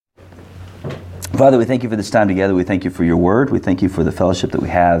Father, we thank you for this time together. We thank you for your word. We thank you for the fellowship that we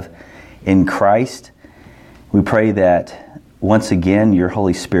have in Christ. We pray that once again your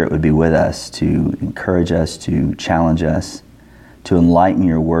Holy Spirit would be with us to encourage us, to challenge us, to enlighten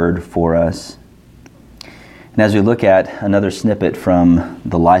your word for us. And as we look at another snippet from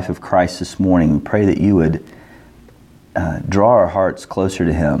the life of Christ this morning, we pray that you would draw our hearts closer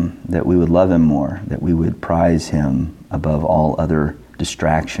to him, that we would love him more, that we would prize him above all other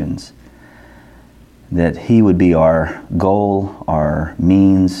distractions, that he would be our goal, our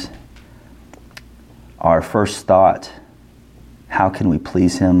means, our first thought. How can we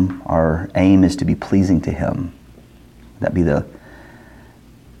please him? Our aim is to be pleasing to him. That be the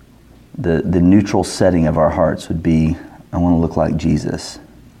neutral setting of our hearts would be, I want to look like Jesus.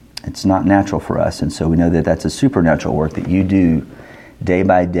 It's not natural for us, and so we know that that's a supernatural work that you do day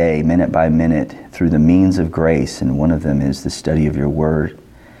by day, minute by minute, through the means of grace, and one of them is the study of your word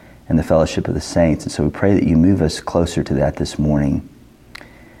and the fellowship of the saints. And so we pray that you move us closer to that this morning.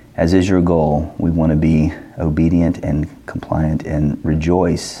 As is your goal, we want to be obedient and compliant and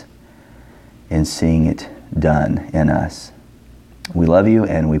rejoice in seeing it done in us. We love you,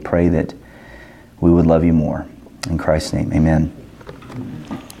 and we pray that we would love you more. In Christ's name, amen.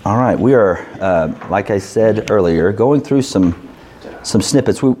 All right, we are, like I said earlier, going through some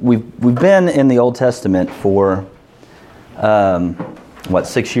snippets. We've been in the Old Testament for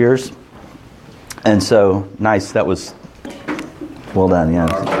 6 years? And so, nice, that was well done,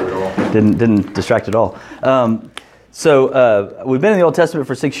 yeah. Didn't distract at all. So we've been in the Old Testament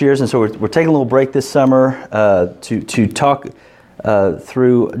for 6 years, and so we're taking a little break this summer to talk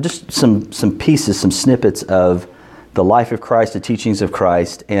through just some pieces, some snippets of the life of Christ, the teachings of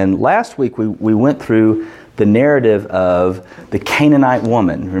Christ. And last week we went through the narrative of the Canaanite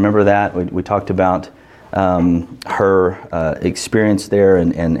woman. Remember that? We talked about her experience there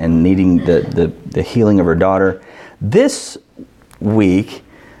and needing the healing of her daughter. This week,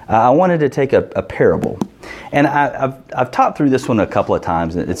 I wanted to take a parable. And I've taught through this one a couple of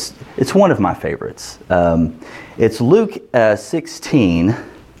times. It's one of my favorites. It's Luke 16,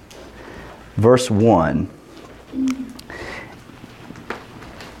 verse 1.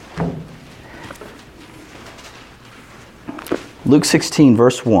 Luke 16,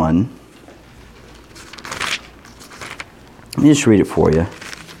 verse 1. Let me just read it for you.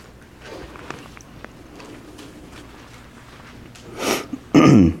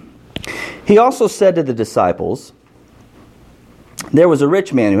 He also said to the disciples, there was a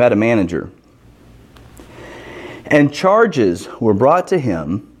rich man who had a manager, and charges were brought to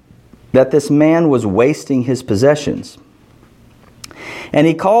him that this man was wasting his possessions. And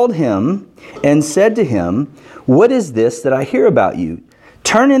he called him and said to him, what is this that I hear about you?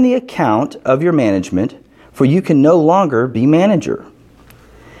 Turn in the account of your management, for you can no longer be manager.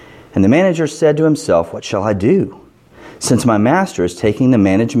 And the manager said to himself, what shall I do, since my master is taking the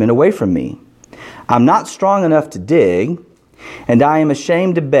management away from me? I'm not strong enough to dig, and I am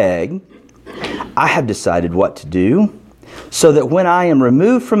ashamed to beg. I have decided what to do, so that when I am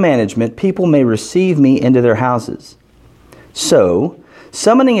removed from management, people may receive me into their houses. So,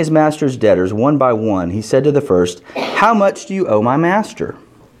 summoning his master's debtors one by one, he said to the first, how much do you owe my master?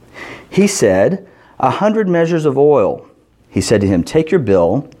 He said, 100 measures of oil. He said to him, take your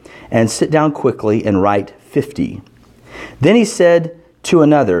bill and sit down quickly and write 50. Then he said to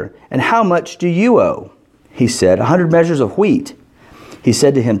another, and how much do you owe? He said, 100 measures of wheat. He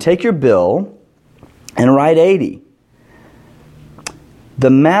said to him, take your bill and write 80. The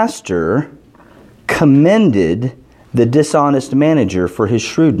master commended the dishonest manager for his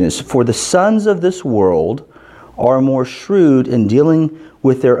shrewdness, for the sons of this world are more shrewd in dealing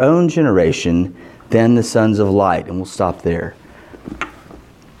with their own generation than the sons of light. And we'll stop there.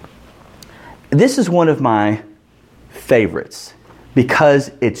 This is one of my favorites because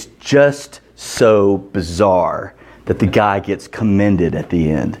it's just so bizarre that the guy gets commended at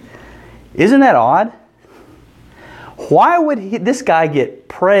the end. Isn't that odd? Why would this guy get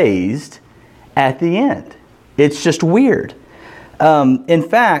praised at the end? It's just weird. In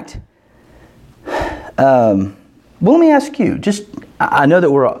fact, well, let me ask you. I know that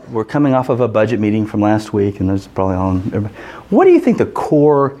we're coming off of a budget meeting from last week, and there's probably all. What do you think the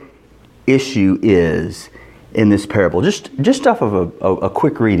core issue is in this parable? Just off of a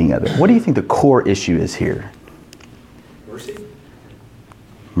quick reading of it, what do you think the core issue is here? Mercy.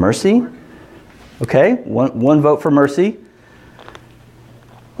 Mercy? Okay, one vote for mercy.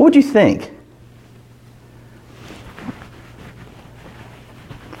 What would you think?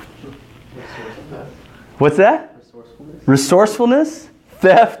 What's that? Resourcefulness. Resourcefulness?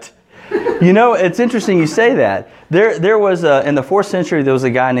 Theft? You know, it's interesting you say that. There was, in the 4th century, there was a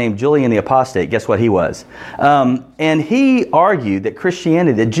guy named Julian the Apostate. Guess what he was? And he argued that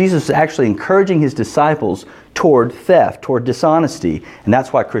Christianity, that Jesus was actually encouraging his disciples toward theft, toward dishonesty. And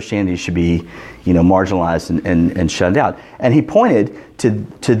that's why Christianity should be, marginalized and shunned out. And he pointed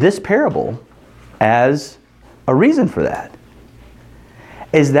to this parable as a reason for that.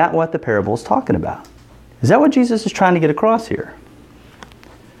 Is that what the parable is talking about? Is that what Jesus is trying to get across here?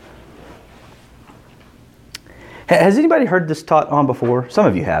 Has anybody heard this taught on before? Some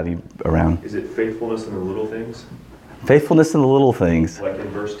of you have, you around. Is it faithfulness in the little things? Faithfulness in the little things. Like in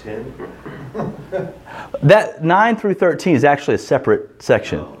verse 10? That 9 through 13 is actually a separate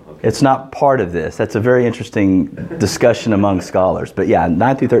section. Oh, okay. It's not part of this. That's a very interesting discussion among scholars. But yeah,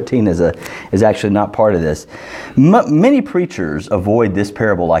 9 through 13 is actually not part of this. Many preachers avoid this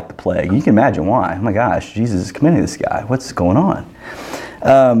parable like the plague. You can imagine why. Oh my gosh, Jesus is commending this guy. What's going on?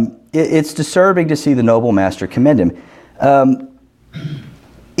 It's disturbing to see the noble master commend him.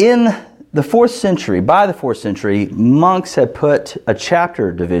 In the 4th century, by the 4th century, monks had put a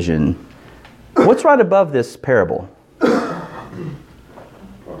chapter division. What's right above this parable? The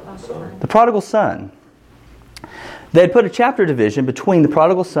prodigal son. They had put a chapter division between the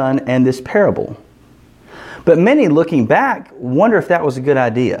prodigal son and this parable. But many, looking back, wonder if that was a good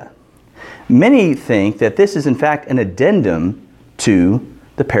idea. Many think that this is in fact an addendum to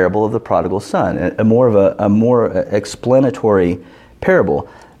the parable of the prodigal son, a more explanatory parable.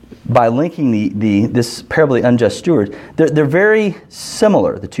 By linking this parable of the unjust steward, they're very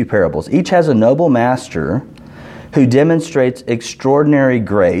similar, the two parables. Each has a noble master who demonstrates extraordinary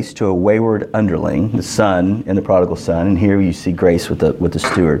grace to a wayward underling, the son and the prodigal son, and here you see grace with the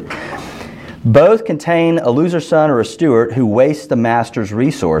steward. Both contain a loser son or a steward who wastes the master's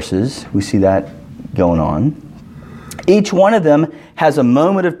resources. We see that going on. Each one of them has a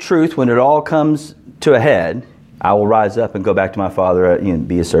moment of truth when it all comes to a head. I will rise up and go back to my father and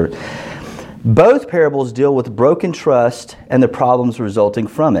be a servant. Both parables deal with broken trust and the problems resulting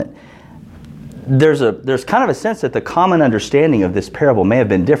from it. There's kind of a sense that the common understanding of this parable may have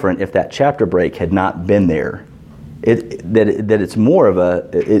been different if that chapter break had not been there. That it's more of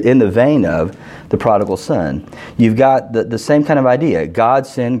in the vein of the prodigal son. You've got the same kind of idea. God,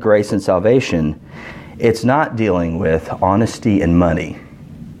 sin, grace, and salvation. It's not dealing with honesty and money,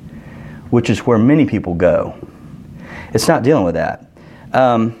 which is where many people go. It's not dealing with that.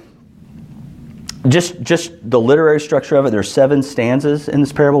 Just the literary structure of it, there are 7 stanzas in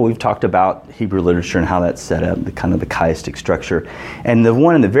this parable. We've talked about Hebrew literature and how that's set up, the kind of the chiastic structure. And the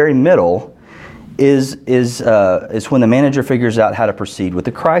one in the very middle is when the manager figures out how to proceed with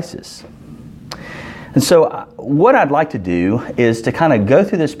the crisis. And so what I'd like to do is to kind of go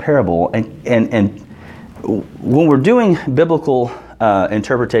through this parable and when we're doing biblical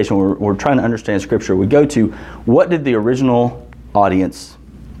interpretation, we're trying to understand Scripture, we go to what did the original audience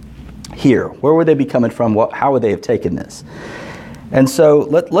hear? Where would they be coming from? How would they have taken this? And so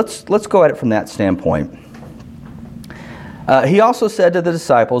let's go at it from that standpoint. He also said to the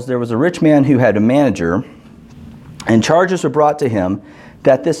disciples, there was a rich man who had a manager, and charges were brought to him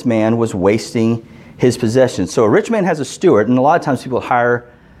that this man was wasting his possessions. So a rich man has a steward, and a lot of times people hire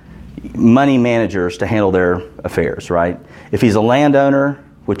money managers to handle their affairs, right? If he's a landowner,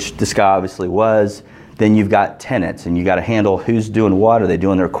 which this guy obviously was, then you've got tenants, and you got to handle who's doing what. Are they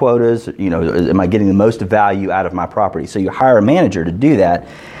doing their quotas? Am I getting the most value out of my property? So you hire a manager to do that,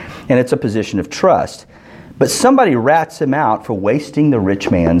 and it's a position of trust. But somebody rats him out for wasting the rich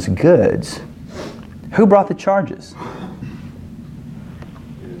man's goods. Who brought the charges?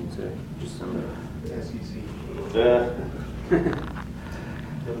 You didn't say. Just somebody.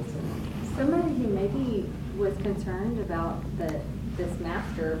 Somebody who maybe was concerned about this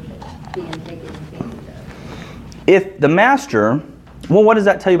master being taken advantage of. If the master, well, what does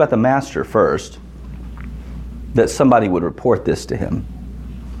that tell you about the master first? That somebody would report this to him.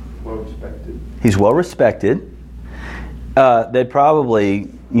 Well respected. He's well respected. They'd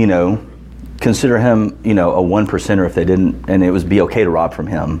probably, consider him, a 1%er if they didn't, and it would be okay to rob from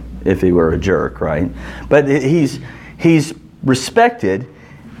him if he were a jerk, right? But he's respected.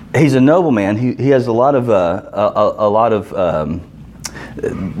 He's a nobleman. He has a lot of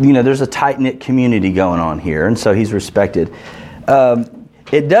there's a tight-knit community going on here, and so he's respected.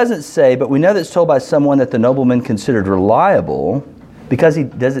 It doesn't say, but we know that it's told by someone that the nobleman considered reliable, because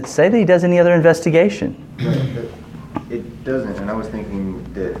does it say that he does any other investigation? Right, it doesn't, and I was thinking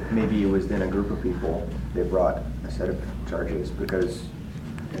that maybe it was then a group of people that brought a set of charges, because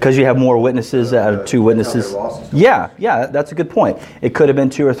Because you have more witnesses out of two witnesses. Yeah, that's a good point. It could have been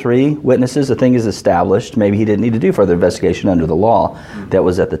 2 or 3 witnesses. The thing is established. Maybe he didn't need to do further investigation under the law that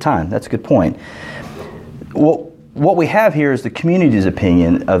was at the time. That's a good point. What we have here is the community's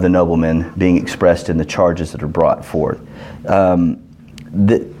opinion of the nobleman being expressed in the charges that are brought forth.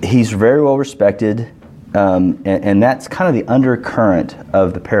 He's very well respected, and that's kind of the undercurrent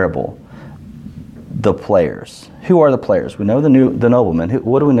of the parable. The players. Who are the players? We know the nobleman.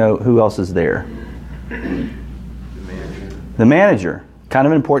 What do we know? Who else is there? The manager. Kind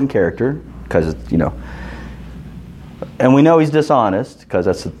of an important character because, and we know he's dishonest because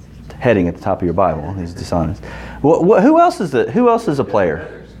that's the heading at the top of your Bible. He's dishonest. Who else is a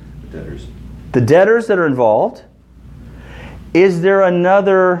player? The debtors. The debtors that are involved. Is there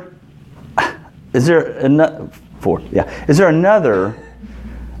another? Is there another? 4. Yeah. Is there another?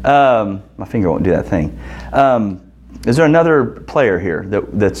 My finger won't do that thing. Is there another player here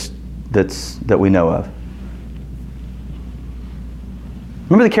that we know of?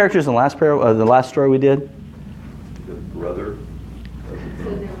 Remember the characters in the last the last story we did? The brother. So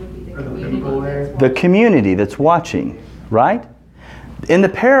there would be the Are the community people there? that's The watching. community that's watching, right? In the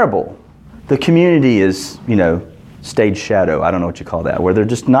parable, the community is, stage shadow. I don't know what you call that, where they're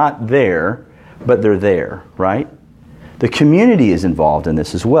just not there, but they're there, right? The community is involved in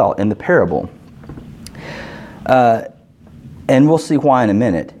this as well, in the parable. And we'll see why in a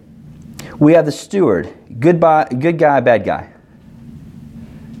minute. We have the steward. Good guy, bad guy.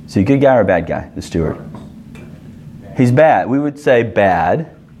 Is he a good guy or a bad guy, the steward? He's bad. We would say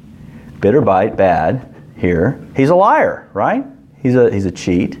bad. Bitter bite, bad here. He's a liar, right? He's a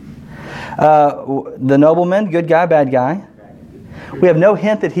cheat. The nobleman, good guy, bad guy. We have no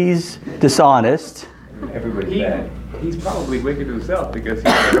hint that he's dishonest. Everybody's bad. He's probably wicked himself because he's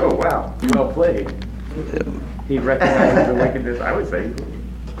like, oh wow, well played. He recognizes the wickedness, I would say.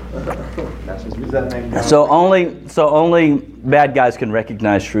 That's just Is that name? So only bad guys can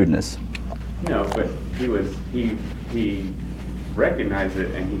recognize shrewdness. No, but he recognized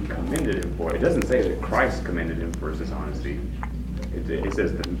it and he commended him for it. It doesn't say that Christ commended him for his dishonesty. It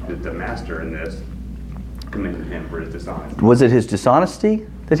says that the master in this commended him for his dishonesty. Was it his dishonesty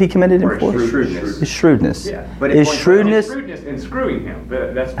that he commended him Or for? his shrewdness. His shrewdness. Yeah, but Is it shrewdness His shrewdness in screwing him.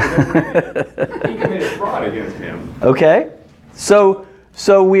 That's what it is. He committed fraud against him. okay? So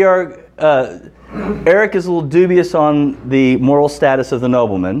we are. Eric is a little dubious on the moral status of the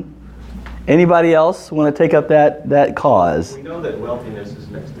nobleman. Anybody else want to take up that cause? We know that wealthiness is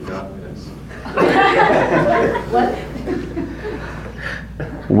next to godliness. What?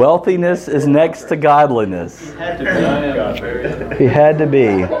 Wealthiness is next to godliness. Had to be. He had to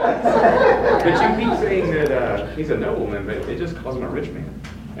be. But you keep saying that he's a nobleman, but it just calls him a rich man.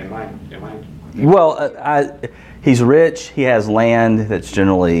 Am I? Well, he's rich. He has land that's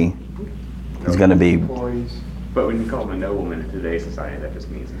generally he's going to be. But when you call him a nobleman in today's society, that just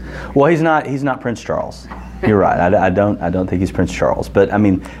means Well, he's not Prince Charles. You're right. I don't think he's Prince Charles. But I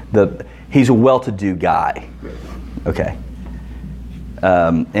mean, he's a well-to-do guy. Okay.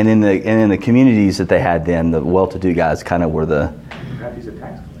 And in the communities that they had then, the well-to-do guys kind of were the. perhaps he's a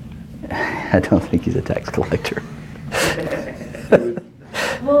tax collector. I don't think he's a tax collector.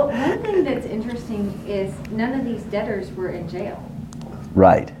 Well, one thing that's interesting is none of these debtors were in jail,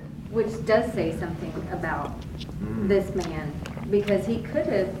 Right. which does say something about this man, because he could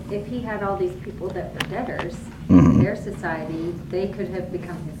have, if he had all these people that were debtors in their society, they could have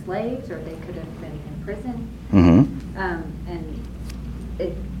become his slaves or they could have been in prison.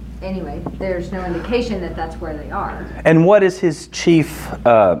 Anyway, there's no indication that that's where they are. And what is his chief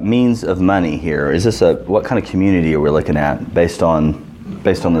means of money here? Is this what kind of community are we looking at based on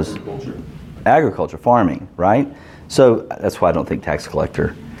this agriculture, farming, right? So that's why I don't think tax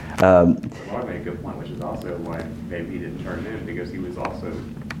collector. Well, I made a good point, which is also why maybe he didn't turn him, because he was also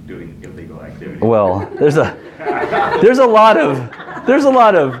doing illegal activity. Well, there's a lot of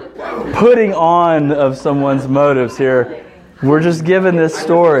putting on of someone's motives here. We're just given this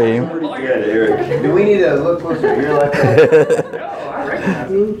story. Pretty good, Eric. Do we need to look closer at your life? No, I recognize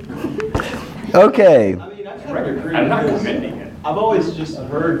him. Okay. I mean, that's kind of I'm not commending it. I've always just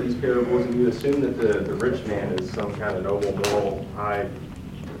heard these parables, and you assume that the rich man is some kind of noble, moral, high,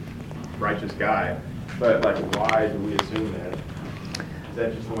 righteous guy. But why do we assume that? Is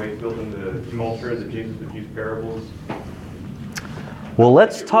that just the way it's built into the culture that Jesus would use parables? Well,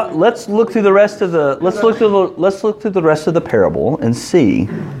 let's look through the rest of the parable and see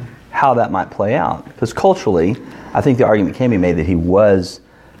how that might play out. Because culturally, I think the argument can be made that he was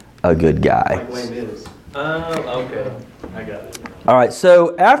a good guy. Like Les Mis. Oh, okay. I got it. All right,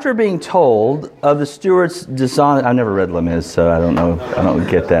 so after being told of the steward's dishonesty, I've never read Les Mis, so I don't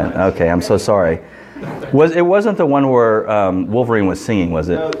get that. Okay, I'm so sorry. It wasn't the one where Wolverine was singing, was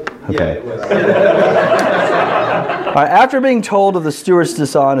it? Okay. Yeah, it was. All right, after being told of the steward's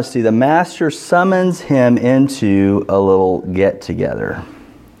dishonesty, the master summons him into a little get-together.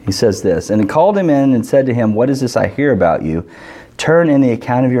 He says this, and he called him in and said to him, "What is this I hear about you? Turn in the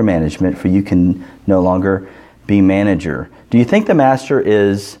account of your management, for you can no longer be manager." Do you think the master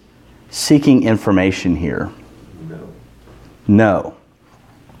is seeking information here? No.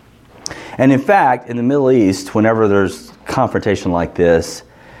 And in fact, in the Middle East, whenever there's confrontation like this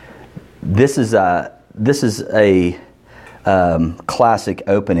is a classic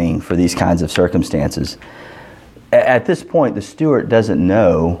opening for these kinds of circumstances. At this point, the steward doesn't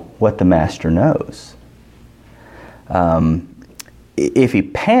know what the master knows. If he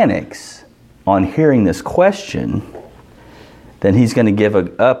panics on hearing this question, then he's going to give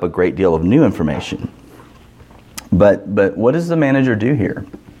up a great deal of new information. But what does the manager do here?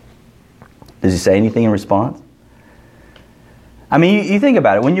 Does he say anything in response? I mean, you think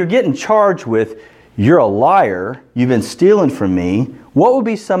about it. When you're getting charged with, "You're a liar, you've been stealing from me," what would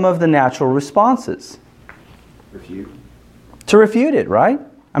be some of the natural responses? Refute. To refute it, right?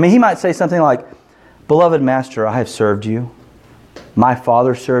 I mean, he might say something like, "Beloved master, I have served you. My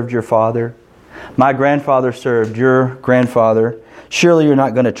father served your father. My grandfather served your grandfather. Surely you're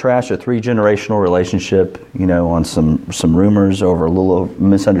not going to trash a 3-generational relationship, on some rumors over a little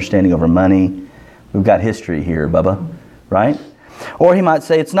misunderstanding over money. We've got history here, Bubba," right? Or he might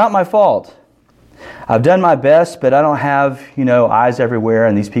say, "It's not my fault. I've done my best, but I don't have, eyes everywhere,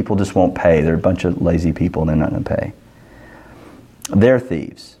 and these people just won't pay. They're a bunch of lazy people, and they're not going to pay. They're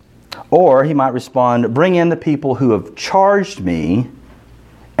thieves." Or he might respond, "Bring in the people who have charged me,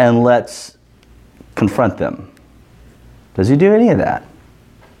 and let's confront them." Does he do any of that?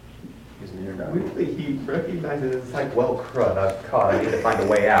 Weirdly, he recognizes it's like, "Well, crud, I've caught. I need to find a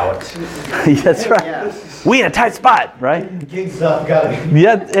way out." That's right. Yeah. We in a tight spot, right? King's up, got it.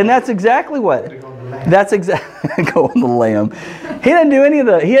 Yeah, and that's exactly what. That's exactly go on the lamb. He hadn't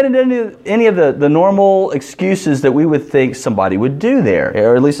done any of the normal excuses that we would think somebody would do there,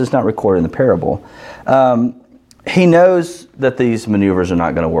 or at least it's not recorded in the parable. He knows that these maneuvers are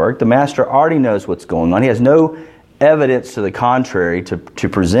not going to work. The master already knows what's going on. He has no evidence to the contrary to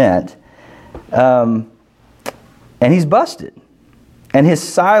present. And he's busted. And his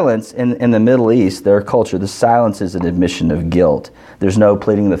silence in the Middle East, their culture, the silence is an admission of guilt. There's no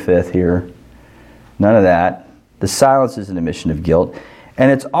pleading the fifth here. None of that. The silence is an admission of guilt.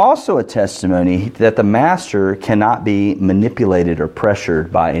 And it's also a testimony that the master cannot be manipulated or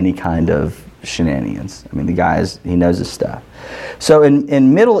pressured by any kind of shenanigans. I mean, the guy he knows his stuff. So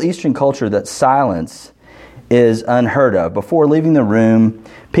in Middle Eastern culture, that silence is unheard of. Before leaving the room,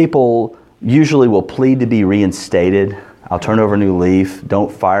 people usually will plead to be reinstated. "I'll turn over a new leaf.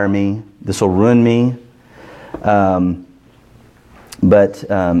 Don't fire me. This will ruin me." But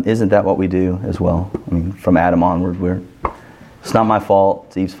isn't that what we do as well? I mean, from Adam onward, it's not my fault.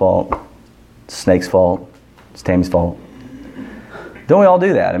 It's Eve's fault. It's Snake's fault. It's Tammy's fault. Don't we all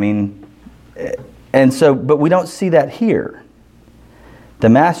do that? I mean, but we don't see that here. The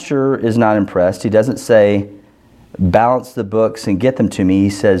master is not impressed. He doesn't say, "Balance the books and get them to me." He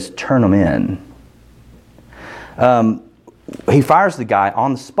says, "Turn them in." He fires the guy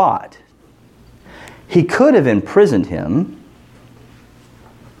on the spot. He could have imprisoned him,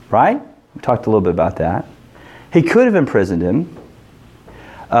 right? We talked a little bit about that. He could have imprisoned him.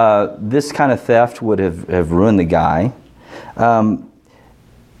 This kind of theft would have ruined the guy.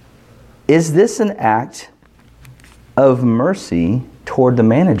 Is this an act of mercy toward the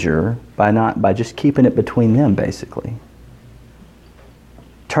manager by just keeping it between them, basically?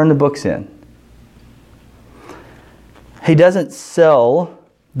 Turn the books in. He doesn't sell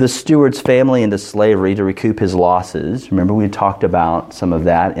the steward's family into slavery to recoup his losses. Remember, we talked about some of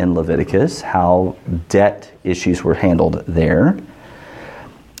that in Leviticus, how debt issues were handled there.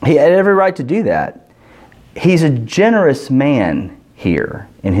 He had every right to do that. He's a generous man here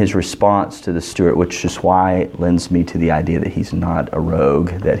in his response to the steward, which is why it lends me to the idea that he's not a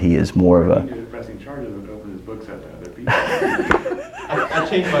rogue, that he is more of a... pressing charges and open his books up to other people. I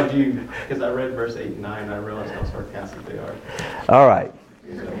changed my view because I read verse 8 and 9 and I realized how sarcastic they are. All right.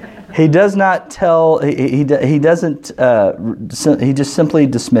 He does not tell, he doesn't, he just simply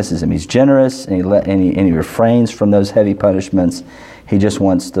dismisses him. He's generous and he refrains from those heavy punishments. He just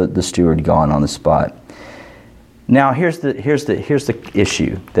wants the steward gone on the spot. Now here's the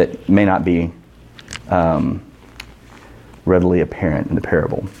issue that may not be readily apparent in the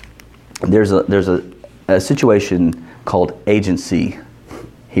parable. There's a situation called agency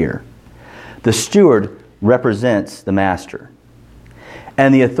here. The steward represents the master.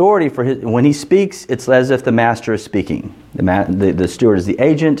 And the authority for when he speaks, it's as if the master is speaking. The steward is the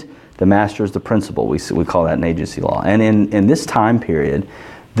agent, the master is the principal. We call that an agency law. And in this time period,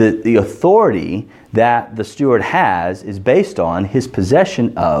 the authority that the steward has is based on his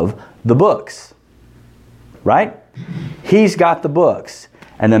possession of the books. Right? He's got the books.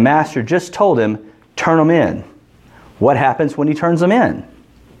 And the master just told him, turn them in. What happens when he turns them in?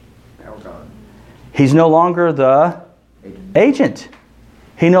 He's no longer the agent.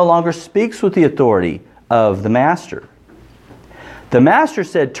 He no longer speaks with the authority of the master. The master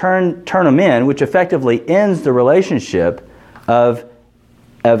said, turn them in, which effectively ends the relationship of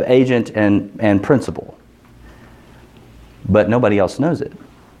agent and principal. But nobody else knows it.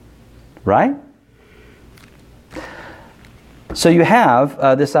 Right? So you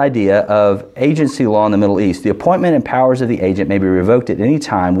have this idea of agency law in the Middle East. The appointment and powers of the agent may be revoked at any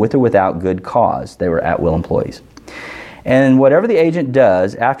time with or without good cause. They were at-will employees. And whatever the agent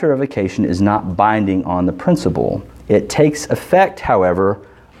does after revocation is not binding on the principal. It takes effect, however,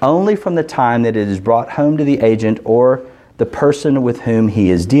 only from the time that it is brought home to the agent or the person with whom he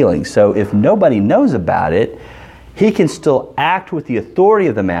is dealing. So if nobody knows about it, he can still act with the authority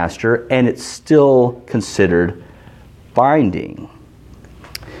of the master, and it's still considered binding.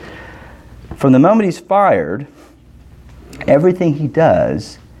 From the moment he's fired, everything he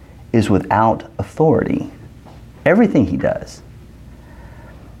does is without authority. Everything he does.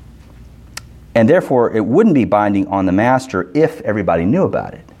 And therefore, it wouldn't be binding on the master if everybody knew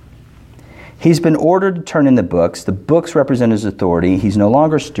about it. He's been ordered to turn in the books. The books represent his authority. He's no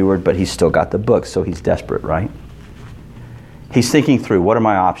longer steward, but he's still got the books, so he's desperate, right? He's thinking through, what are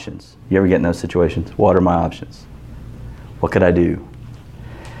my options? You ever get in those situations? What are my options? What could I do?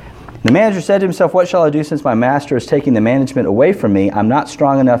 The manager said to himself, what shall I do since my master is taking the management away from me? I'm not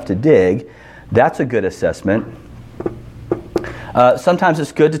strong enough to dig. That's a good assessment. Sometimes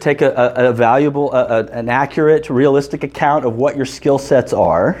it's good to take a valuable, an accurate, realistic account of what your skill sets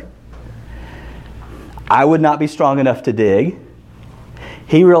are. I would not be strong enough to dig.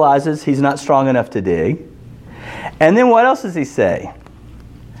 He realizes he's not strong enough to dig. And then what else does he say?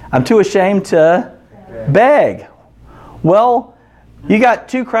 I'm too ashamed to beg. Well, you got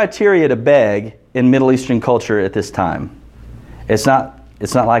two criteria to beg in Middle Eastern culture at this time. It's not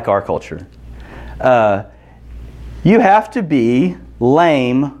like our culture. You have to be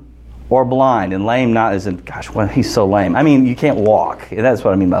lame or blind. And lame not as in, gosh, well, he's so lame. I mean, you can't walk. That's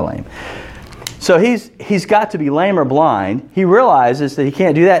what I mean by lame. So he's got to be lame or blind. He realizes that he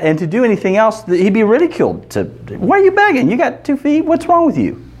can't do that. And to do anything else, he'd be ridiculed. Why are you begging? You got 2 feet? What's wrong with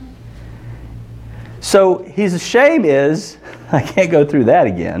you? So his shame is, I can't go through that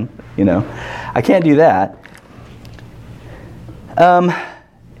again. I can't do that.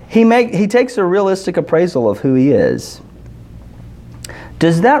 He takes a realistic appraisal of who he is.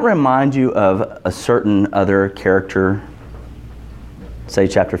 Does that remind you of a certain other character, say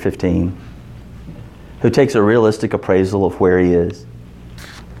chapter 15, who takes a realistic appraisal of where he is?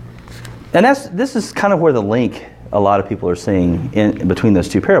 And this is kind of where the link a lot of people are seeing in between those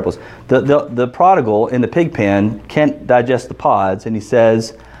two parables. The prodigal in the pig pen can't digest the pods, and he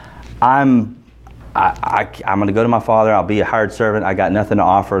says, I'm going to go to my father. I'll be a hired servant. I got nothing to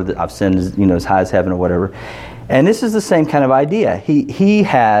offer. I've sinned as high as heaven or whatever. And this is the same kind of idea. He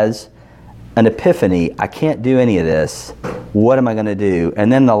has an epiphany. I can't do any of this. What am I going to do?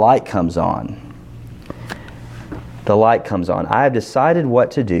 And then the light comes on. The light comes on. I have decided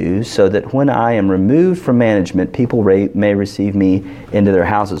what to do so that when I am removed from management, people may receive me into their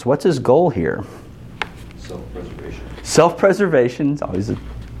houses. What's his goal here? Self-preservation. Self-preservation is always a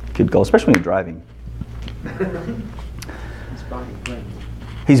good goal, especially when you're driving. He's buying friends.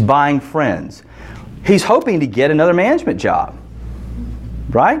 He's buying friends. He's hoping to get another management job,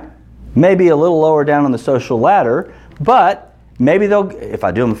 right? Maybe a little lower down on the social ladder, but maybe if I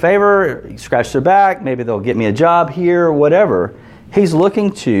do them a favor, scratch their back, maybe they'll get me a job here, whatever. He's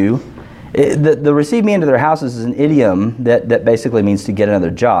looking to, the receive me into their houses is an idiom that basically means to get another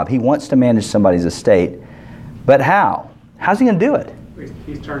job. He wants to manage somebody's estate, but how? How's he going to do it?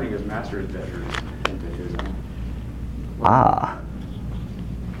 He's turning his master's debtors into his own. Ah.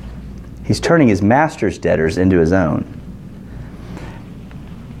 He's turning his master's debtors into his own.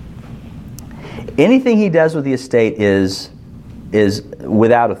 Anything he does with the estate is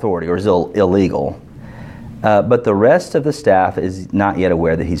without authority or is illegal. But the rest of the staff is not yet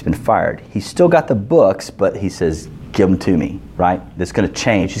aware that he's been fired. He's still got the books, but he says, give them to me, right? That's going to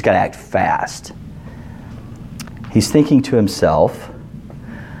change. He's got to act fast. He's thinking to himself,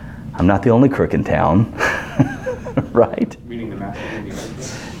 I'm not the only crook in town. Right? Meaning the master didn't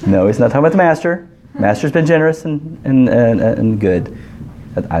even. No, he's not talking about the master. Master's been generous and good.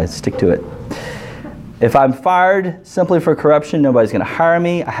 I stick to it. If I'm fired simply for corruption, nobody's going to hire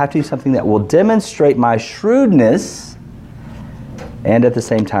me. I have to do something that will demonstrate my shrewdness and at the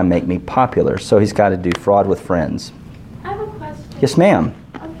same time make me popular. So he's got to do fraud with friends. I have a question. Yes, ma'am.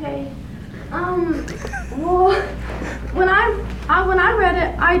 Okay. Well, when I read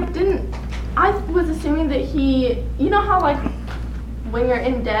it, I was assuming that he, you know how like when you're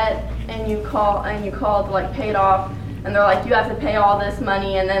in debt and you call to like pay it off, and they're like, you have to pay all this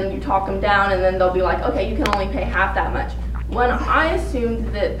money, and then you talk them down, and then they'll be like, okay, you can only pay half that much. When I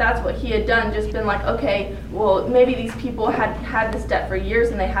assumed that that's what he had done, just been like, okay, well, maybe these people had this debt for years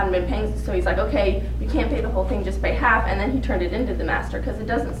and they hadn't been paying, so he's like, okay, you can't pay the whole thing, just pay half, and then he turned it into the master, because it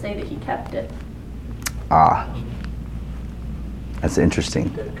doesn't say that he kept it. That's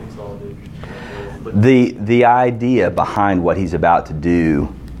interesting. The idea behind what he's about to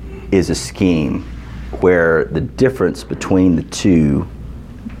do is a scheme where the difference between the two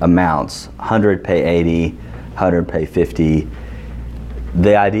amounts, 100 pay 80, 100 pay 50,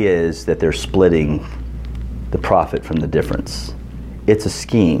 the idea is that they're splitting the profit from the difference. It's a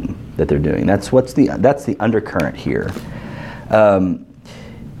scheme that they're doing. That's the undercurrent here. But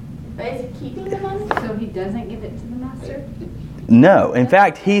is he keeping the money? So he doesn't give it to the master? No, in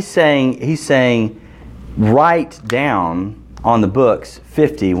fact, he's saying write down on the books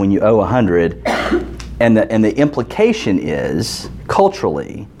 50 when you owe 100. And the implication is,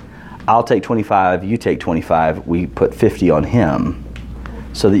 culturally, I'll take 25, you take 25, we put 50 on him,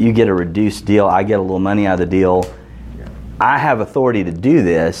 so that you get a reduced deal, I get a little money out of the deal. I have authority to do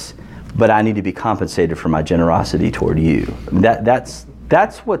this, but I need to be compensated for my generosity toward you. That's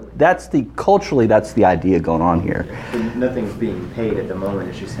the idea going on here. Nothing's being paid at the moment.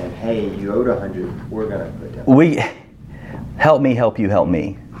 It's just saying, hey, you owed 100, we're going to put down. Help me, help you, help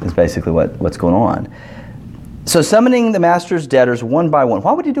me, is basically what's going on. So summoning the master's debtors one by one.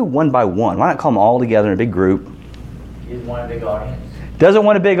 Why would you do one by one? Why not call them all together in a big group? He doesn't want a big audience. Doesn't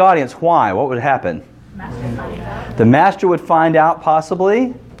want a big audience. Why? What would happen? The master would find out,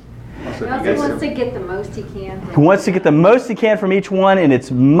 possibly. He also wants to get the most he can. He wants to get the most he can from each one, and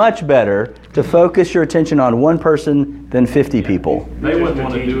it's much better to focus your attention on one person than 50 people. They wouldn't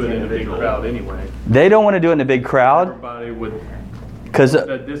want to do it in a big crowd anyway. They don't want to do it in a big crowd. Everybody would, Because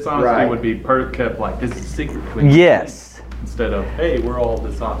the dishonesty would be kept like, this is secret between yes. you, instead of, hey, we're all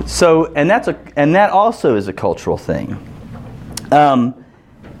dishonest. So, and that also is a cultural thing.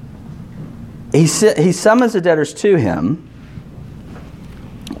 He summons the debtors to him.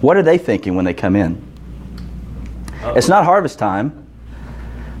 What are they thinking when they come in? It's not harvest time,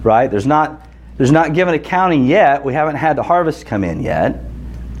 right? There's not given accounting yet. We haven't had the harvest come in yet.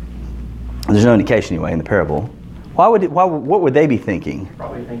 There's no indication anyway in the parable. What would they be thinking?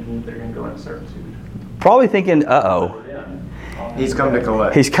 Probably thinking they're going to go into servitude. Probably thinking, uh-oh. He's come to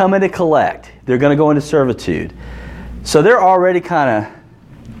collect. He's coming to collect. They're going to go into servitude. So they're already kind of,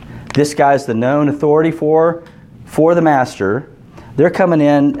 this guy's the known authority for the master. They're coming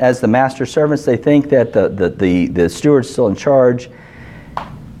in as the master's servants. They think that the steward's still in charge.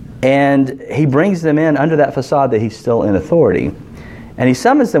 And he brings them in under that facade that he's still in authority. And he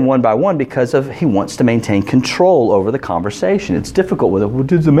summons them one by one because he wants to maintain control over the conversation. It's difficult with it. Well,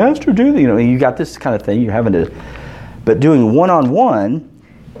 did the master do that? You got this kind of thing. You're having to, but doing one-on-one,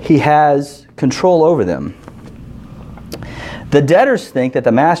 he has control over them. The debtors think that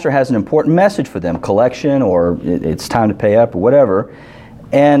the master has an important message for them, collection, or it's time to pay up, or whatever.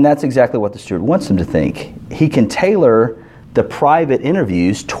 And that's exactly what the steward wants them to think. He can tailor the private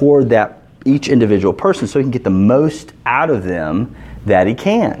interviews toward that each individual person so he can get the most out of them that he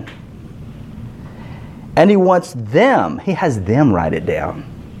can. And he wants them, he has them write it down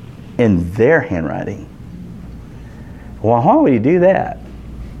in their handwriting. Well, why would he do that?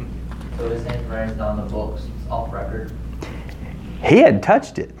 So his handwriting's on the books, it's off record. He hadn't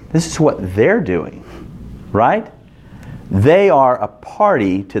touched it. This is what they're doing, right? They are a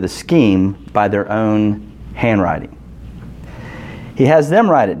party to the scheme by their own handwriting. He has them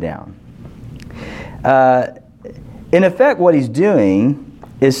write it down. In effect, what he's doing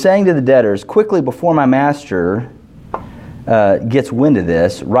is saying to the debtors, quickly before my master gets wind of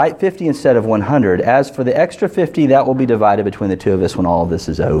this, write 50 instead of 100. As for the extra 50, that will be divided between the two of us when all of this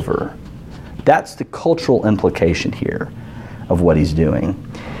is over. That's the cultural implication here of what he's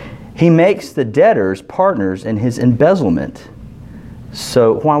doing. He makes the debtors partners in his embezzlement.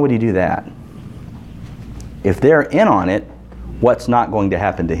 So why would he do that? If they're in on it, what's not going to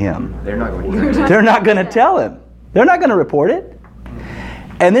happen to him? They're not going to. They're not going to tell him. They're not going to report it.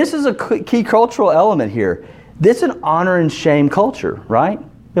 And this is a key cultural element here. This is an honor and shame culture, right? We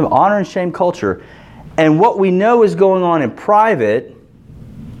have an honor and shame culture. And what we know is going on in private,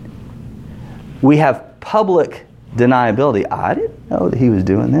 we have public deniability. I didn't know that he was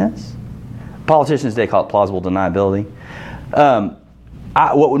doing this. Politicians today call it plausible deniability.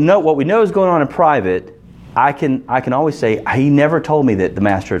 What we know is going on in private, I can always say, he never told me that the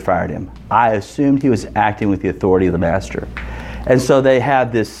master had fired him. I assumed he was acting with the authority of the master. And so they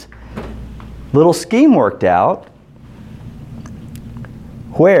have this little scheme worked out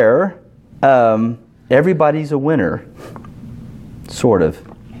where everybody's a winner, sort of,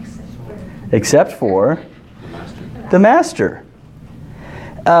 except for the master.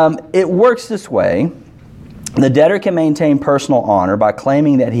 It works this way. The debtor can maintain personal honor by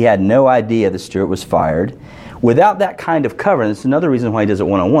claiming that he had no idea the steward was fired. Without that kind of cover, and this is another reason why he does it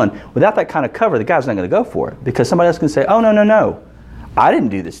one-on-one, without that kind of cover, the guy's not going to go for it. Because somebody else can say, oh, no, I didn't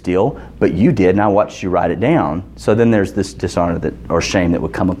do this deal, but you did, and I watched you write it down. So then there's this dishonor or shame that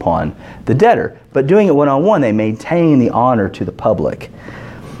would come upon the debtor. But doing it one-on-one, they maintain the honor to the public.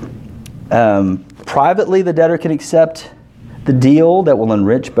 Privately, the debtor can accept the deal that will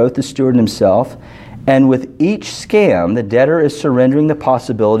enrich both the steward and himself. And with each scam, the debtor is surrendering the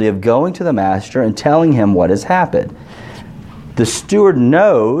possibility of going to the master and telling him what has happened. The steward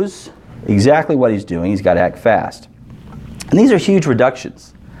knows exactly what he's doing. He's got to act fast. And these are huge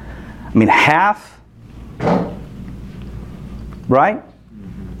reductions. I mean, half, right?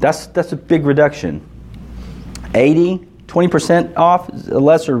 That's a big reduction. 20% off is a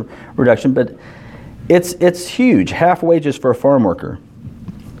lesser reduction, but it's huge. Half wages for a farm worker.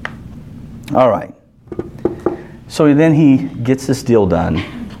 All right. So then he gets this deal done,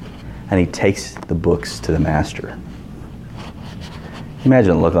 and he takes the books to the master.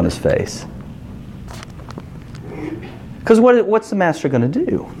 Imagine the look on his face. Because what's the master going to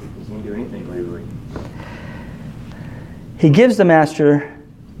do? He can't do anything legally. He gives the master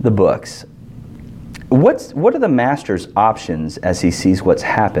the books. What are the master's options as he sees what's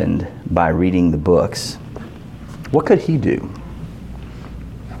happened by reading the books? What could he do?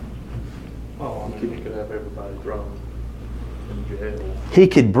 He could have everybody thrown in jail. He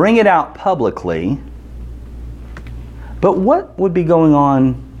could bring it out publicly, but what would be going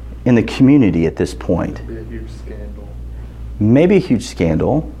on in the community at this point? It'd be a huge scandal. Maybe a huge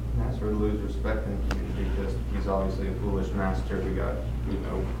scandal. The master would lose respect in the community because he's obviously a foolish master who got,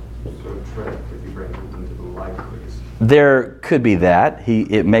 so tricked if he brings him into the light, please. There could be that.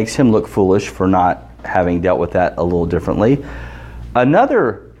 It makes him look foolish for not having dealt with that a little differently.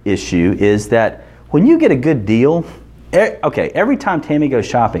 Another issue is that when you get a good deal, every time Tammy goes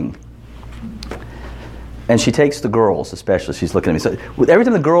shopping, and she takes the girls especially, she's looking at me, so every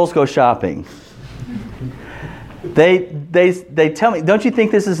time the girls go shopping, they tell me, don't you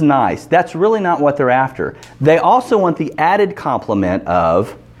think this is nice? That's really not what they're after. They also want the added compliment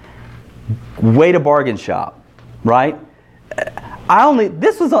of way to bargain shop, right?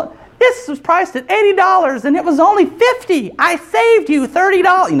 This was priced at $80 and it was only $50. I saved you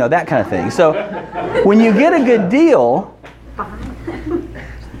 $30. That kind of thing. So when you get a good deal,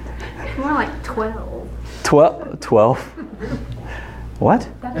 More like 12. 12. What?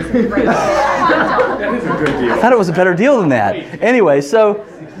 That is a great deal. That is a good deal. I thought it was a better deal than that. Anyway, so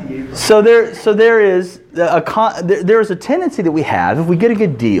there is a tendency that we have, if we get a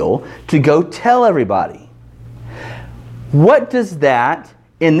good deal, to go tell everybody. What does that,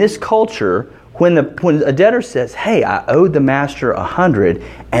 in this culture, when a debtor says, "Hey, I owed the master 100,"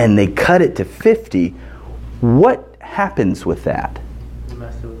 and they cut it to 50, what happens with that? The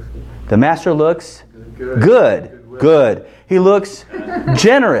master looks good. The master looks good. He looks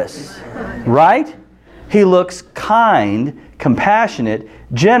generous, right? He looks kind, compassionate,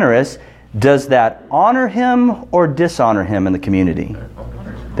 generous. Does that honor him or dishonor him in the community?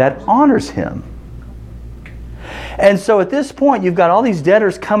 That honors him. And so at this point, you've got all these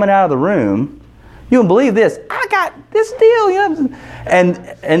debtors coming out of the room. You don't believe this. I got this deal, and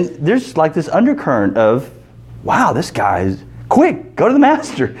there's like this undercurrent of, wow, this guy's quick. Go to the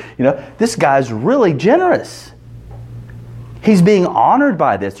master. This guy's really generous. He's being honored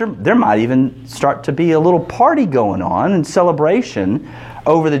by this. There might even start to be a little party going on and celebration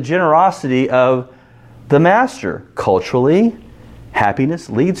over the generosity of the master. Culturally, happiness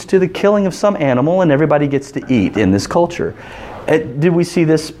leads to the killing of some animal and everybody gets to eat in this culture. Did we see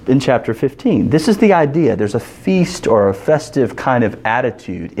this in chapter 15? This is the idea. There's a feast or a festive kind of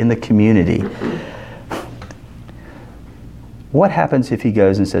attitude in the community. What happens if he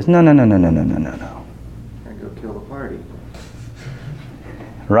goes and says, no. I go kill the party.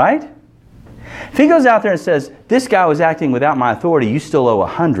 Right? If he goes out there and says, this guy was acting without my authority, you still owe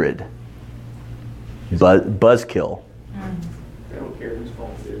 100. buzzkill. They don't care whose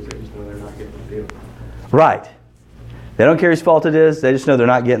fault it is, they just know they're not getting the deal. Right. They don't care whose fault it is, they just know they're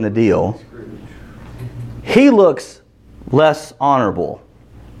not getting the deal. He looks less honorable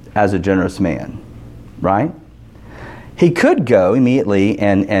as a generous man, right? He could go immediately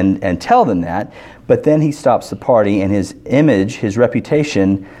and tell them that, but then he stops the party and his image, his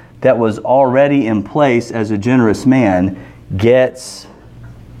reputation that was already in place as a generous man gets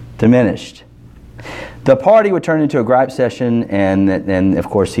diminished. The party would turn into a gripe session, and of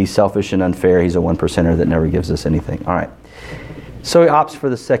course he's selfish and unfair. He's a one-percenter that never gives us anything. All right. So he opts for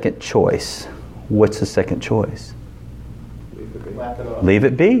the second choice. What's the second choice? Laugh it off. Leave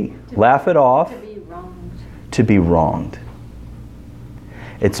it be. Laugh it off. To be wronged. To be wronged.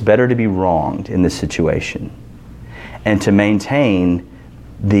 It's better to be wronged in this situation and to maintain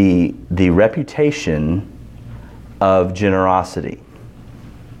the reputation of generosity.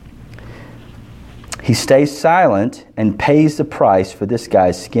 He stays silent and pays the price for this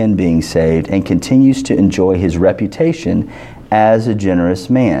guy's skin being saved and continues to enjoy his reputation as a generous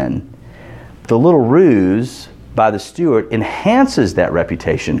man. The little ruse by the steward enhances that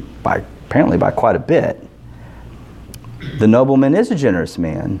reputation apparently by quite a bit. The nobleman is a generous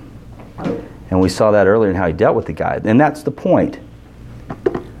man. And we saw that earlier in how he dealt with the guy. And that's the point.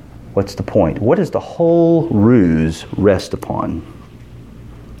 What's the point? What does the whole ruse rest upon?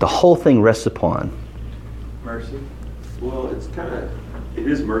 The whole thing rests upon Mercy? Well, it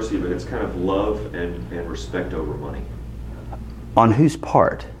is mercy, but it's kind of love and respect over money. on whose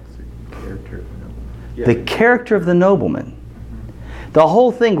part? Yeah. The character of the nobleman. The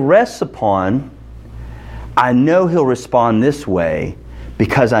whole thing rests upon, I know he'll respond this way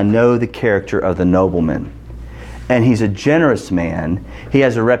because I know the character of the nobleman. And he's a generous man. He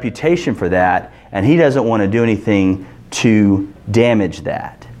has a reputation for that, and he doesn't want to do anything to damage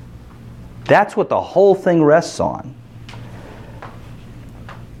that. That's what the whole thing rests on.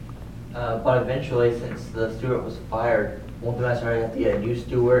 But eventually, since the steward was fired, won't the master have to get a new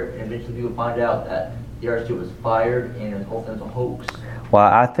steward? And eventually people find out that the other steward was fired and the whole thing was a hoax. Well,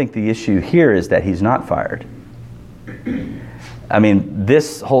 I think the issue here is that he's not fired.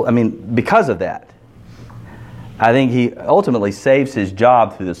 Because of that. I think he ultimately saves his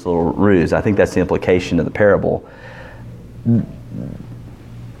job through this little ruse. I think that's the implication of the parable.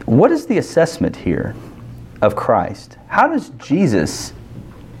 What is the assessment here of Christ? How does Jesus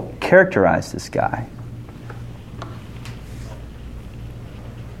characterize this guy?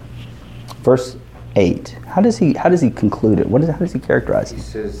 Verse 8. How does he conclude it? How does he characterize it? He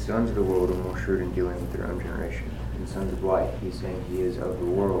says, sons of the world are more shrewd in dealing with their own generation. And sons of light, he's saying he is of the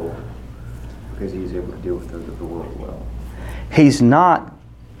world because he is able to deal with those of the world well. He's not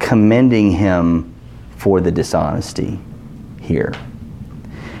commending him for the dishonesty here.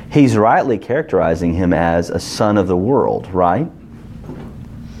 He's rightly characterizing him as a son of the world, right?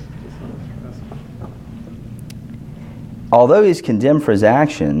 Although he's condemned for his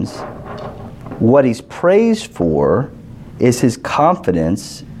actions, what he's praised for is his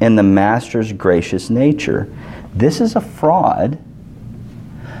confidence in the master's gracious nature. This is a fraud,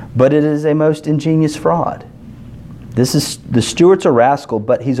 but it is a most ingenious fraud. The steward's a rascal,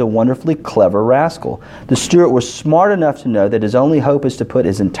 but he's a wonderfully clever rascal. The steward was smart enough to know that his only hope is to put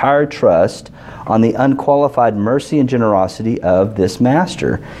his entire trust on the unqualified mercy and generosity of this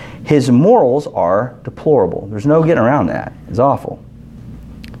master. His morals are deplorable. There's no getting around that. It's awful.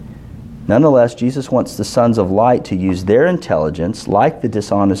 Nonetheless, Jesus wants the sons of light to use their intelligence, like the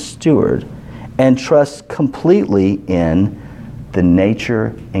dishonest steward, and trust completely in the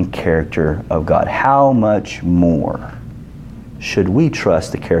nature and character of God. How much more should we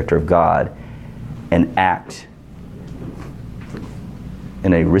trust the character of God and act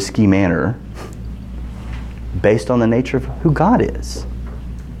in a risky manner based on the nature of who God is?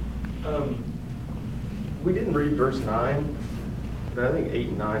 We didn't read verse 9, but I think 8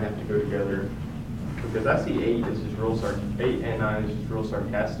 and 9 have to go together, because I see 8 is just real 8 and 9 is just real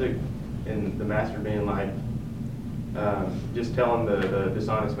sarcastic, and the master being like, just telling the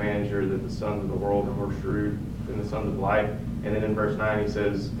dishonest manager that the sons of the world are more shrewd than the sons of light. And then in verse 9 he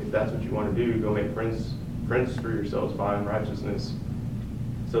says, if that's what you want to do, go make friends for yourselves by unrighteousness.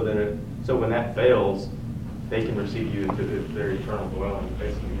 So when that fails, they can receive you into their eternal dwelling.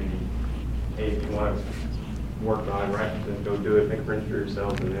 Basically meaning, hey, if you want to work on unrighteousness, go do it, make friends for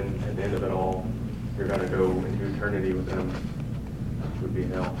yourselves, and then at the end of it all, you're going to go into eternity with them, which would be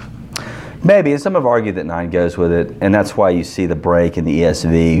hell. Maybe, and some have argued that 9 goes with it, and that's why you see the break in the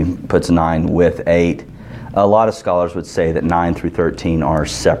ESV puts 9 with 8. A lot of scholars would say that 9 through 13 are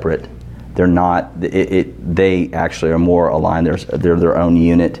separate. They're not. They actually are more aligned. They're their own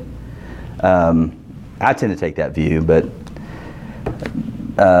unit. I tend to take that view, but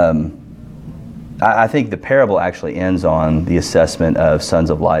I think the parable actually ends on the assessment of sons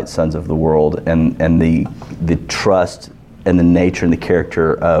of light, sons of the world, and the trust and the nature and the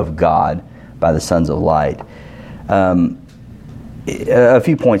character of God by the sons of light. A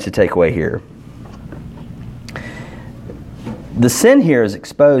few points to take away here. The sin here is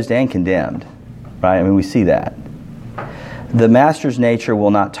exposed and condemned, right? I mean, we see that. The master's nature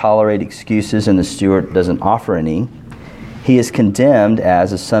will not tolerate excuses, and the steward doesn't offer any. He is condemned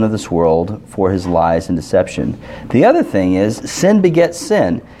as a son of this world for his lies and deception. The other thing is, sin begets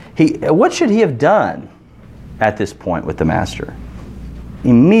sin. What should he have done at this point with the master?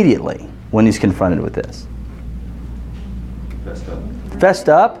 Immediately, when he's confronted with this. Fessed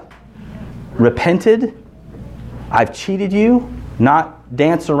up, repented. I've cheated you, not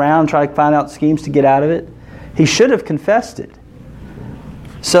dance around, try to find out schemes to get out of it. He should have confessed it.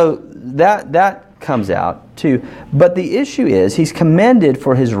 So that comes out too. But the issue is, he's commended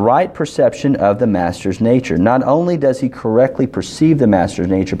for his right perception of the master's nature. Not only does he correctly perceive the master's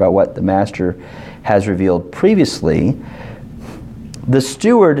nature by what the master has revealed previously, the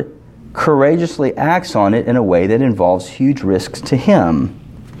steward courageously acts on it in a way that involves huge risks to him.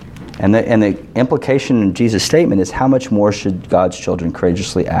 And the implication in Jesus' statement is, how much more should God's children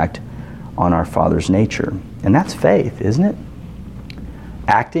courageously act on our Father's nature? And that's faith, isn't it?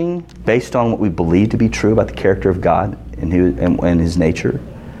 Acting based on what we believe to be true about the character of God and His nature.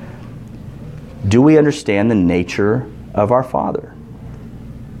 Do we understand the nature of our Father?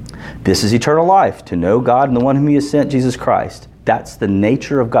 This is eternal life, to know God and the one whom He has sent, Jesus Christ. That's the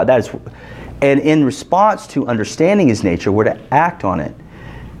nature of God. And in response to understanding His nature, we're to act on it.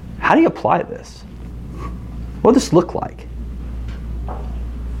 How do you apply this? What does this look like?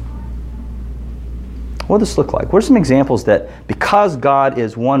 What does this look like? What are some examples that, because God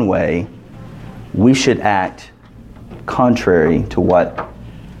is one way, we should act contrary to what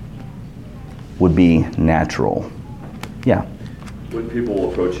would be natural? Yeah. When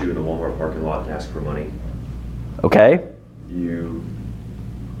people approach you in the Walmart parking lot and ask for money, okay, you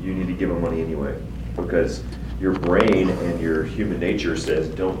need to give them money anyway, because your brain and your human nature says,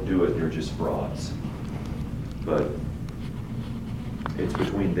 don't do it, they're just frauds. But it's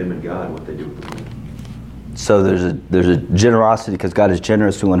between them and God what they do with the money. So there's a generosity, because God is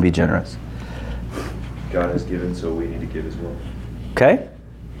generous, we want to be generous. God has given, so we need to give as well. Okay.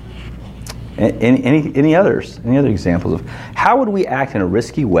 Any others? Any other examples of how would we act in a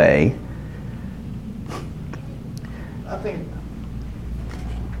risky way? I think,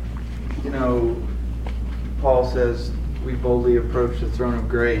 Paul says we boldly approach the throne of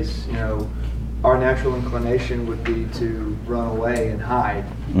grace. Our natural inclination would be to run away and hide.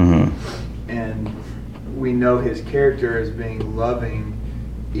 Mm-hmm. And we know His character as being loving,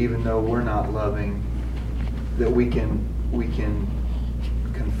 even though we're not loving, that we can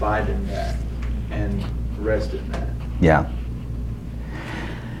confide in that and rest in that. Yeah.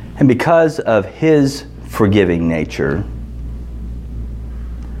 And because of His forgiving nature,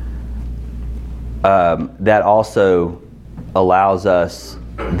 that also allows us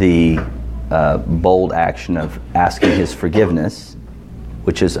the bold action of asking His forgiveness,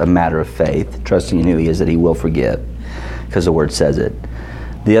 which is a matter of faith, trusting in who He is, that He will forgive, because the Word says it.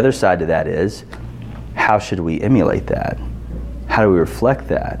 The other side to that is, how should we emulate that? How do we reflect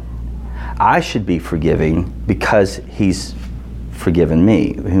that? I should be forgiving because He's forgiven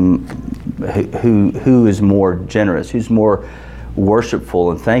me. Who is more generous? Who's more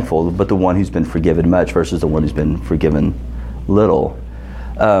worshipful and thankful, but the one who's been forgiven much versus the one who's been forgiven little?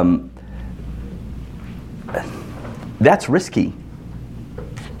 That's risky.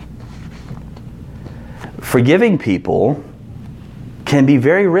 Forgiving people can be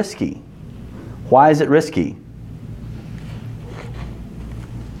very risky. Why is it risky?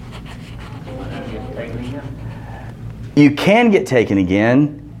 You can get taken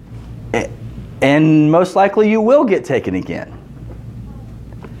again, and most likely you will get taken again.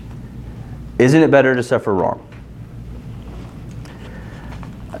 Isn't it better to suffer wrong?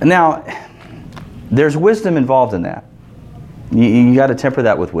 Now, there's wisdom involved in that. You got to temper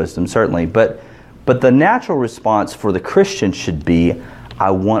that with wisdom, certainly. But the natural response for the Christian should be,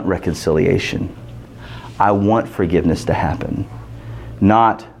 I want reconciliation. I want forgiveness to happen.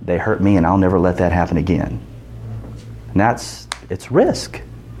 Not, they hurt me and I'll never let that happen again. And it's risk.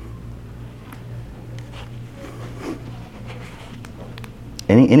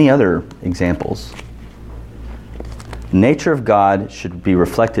 Any other examples? Nature of God should be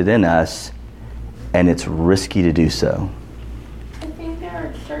reflected in us, and it's risky to do so. I think there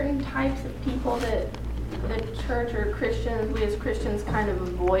are certain types of people that the church or Christians, we as Christians kind of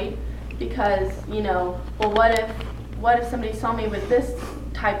avoid. because, well, what if somebody saw me with this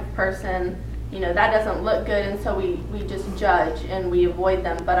type of person, that doesn't look good, and so we just judge and we avoid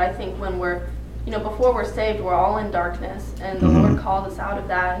them. But I think when we're, before we're saved, we're all in darkness, and the Lord called us out of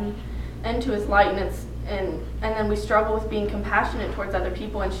that and to His light, and then we struggle with being compassionate towards other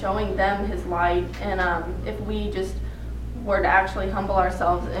people and showing them His light. And if we just were to actually humble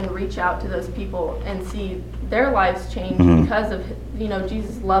ourselves and reach out to those people and see their lives change because of,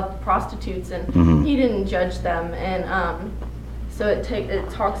 Jesus loved prostitutes and He didn't judge them. And so it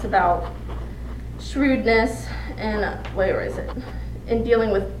talks about shrewdness and where is it? In dealing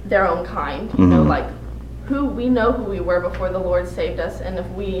with their own kind, like we know who we were before the Lord saved us, and if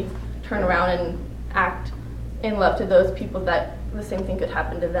we turn around and act in love to those people, that the same thing could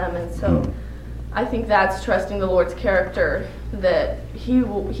happen to them. And so I think that's trusting the Lord's character, that He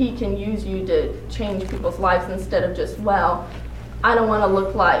can use you to change people's lives instead of just, well, I don't want to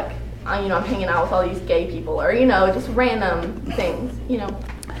look like I'm hanging out with all these gay people, or just random things.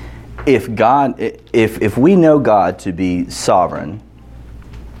 If we know God to be sovereign,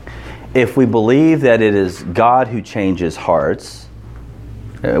 if we believe that it is God who changes hearts,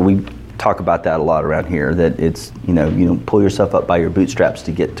 we talk about that a lot around here, that it's, you don't pull yourself up by your bootstraps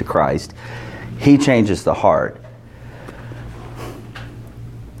to get to Christ. He changes the heart.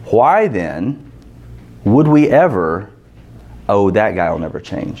 Why then would we ever, that guy will never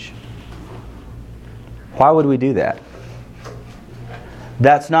change? Why would we do that?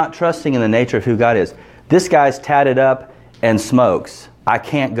 That's not trusting in the nature of who God is. This guy's tatted up and smokes. I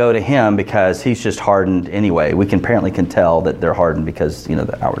can't go to him because he's just hardened anyway. We apparently can tell that they're hardened because,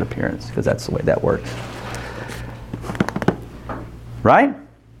 the outward appearance, because that's the way that works. Right?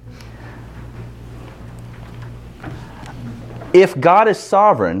 If God is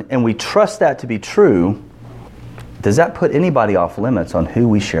sovereign and we trust that to be true, does that put anybody off limits on who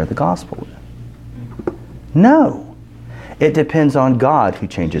we share the gospel with? No. It depends on God who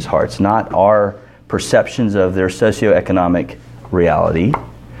changes hearts, not our perceptions of their socioeconomic reality,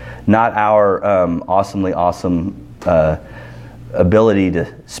 not our awesomely awesome ability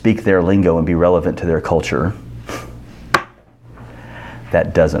to speak their lingo and be relevant to their culture.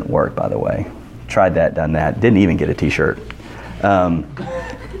 That doesn't work, by the way. Tried that, done that. Didn't even get a t-shirt.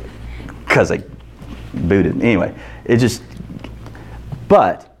 Because I booted. Anyway,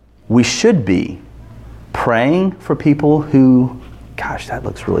 but we should be praying for people who, gosh,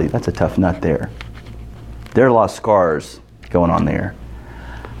 that's a tough nut there. There are a lot of scars going on there.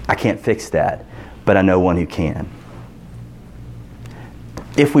 I can't fix that, but I know one who can.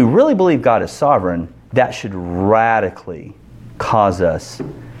 If we really believe God is sovereign, that should radically cause us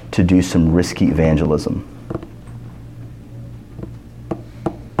to do some risky evangelism.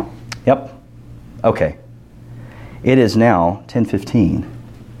 Yep. Okay. It is now 10:15.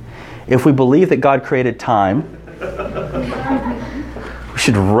 If we believe that God created time, we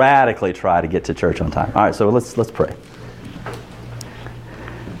should radically try to get to church on time. All right, so let's pray.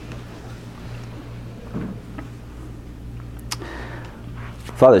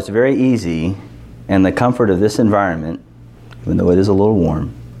 Father, it's very easy in the comfort of this environment, even though it is a little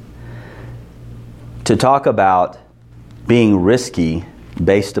warm, to talk about being risky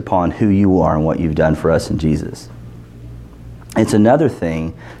based upon who you are and what you've done for us in Jesus. It's another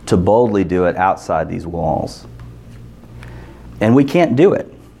thing to boldly do it outside these walls. And we can't do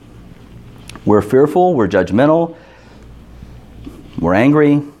it. We're fearful, we're judgmental, we're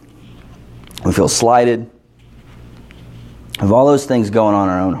angry, we feel slighted. We have all those things going on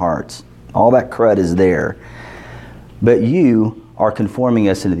in our own hearts. All that crud is there. But you are conforming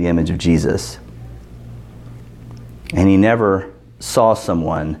us into the image of Jesus. And He never saw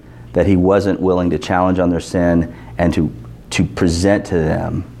someone that He wasn't willing to challenge on their sin and to present to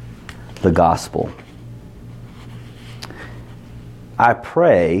them the gospel. I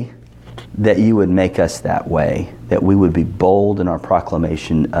pray that you would make us that way, that we would be bold in our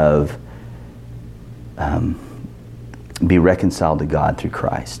proclamation of be reconciled to God through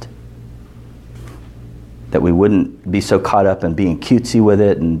Christ. That we wouldn't be so caught up in being cutesy with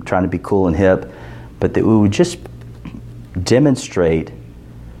it and trying to be cool and hip, but that we would just demonstrate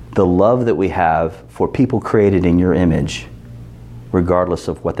the love that we have for people created in your image, regardless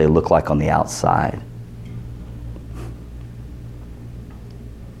of what they look like on the outside.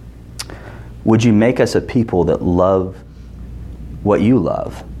 Would you make us a people that love what you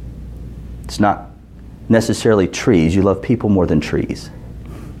love? It's not necessarily trees. You love people more than trees.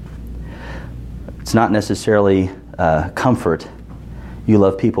 It's not necessarily comfort. You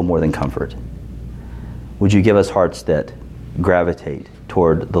love people more than comfort. Would you give us hearts that gravitate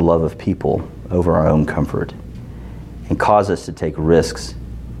toward the love of people over our own comfort and cause us to take risks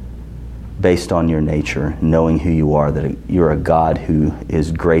based on your nature, knowing who you are, that you're a God who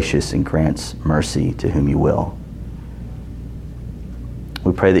is gracious and grants mercy to whom you will.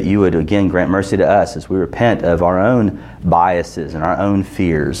 We pray that you would again grant mercy to us as we repent of our own biases and our own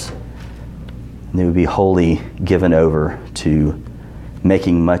fears. And they would be wholly given over to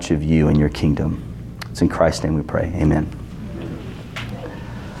making much of you and your kingdom. It's in Christ's name we pray. Amen.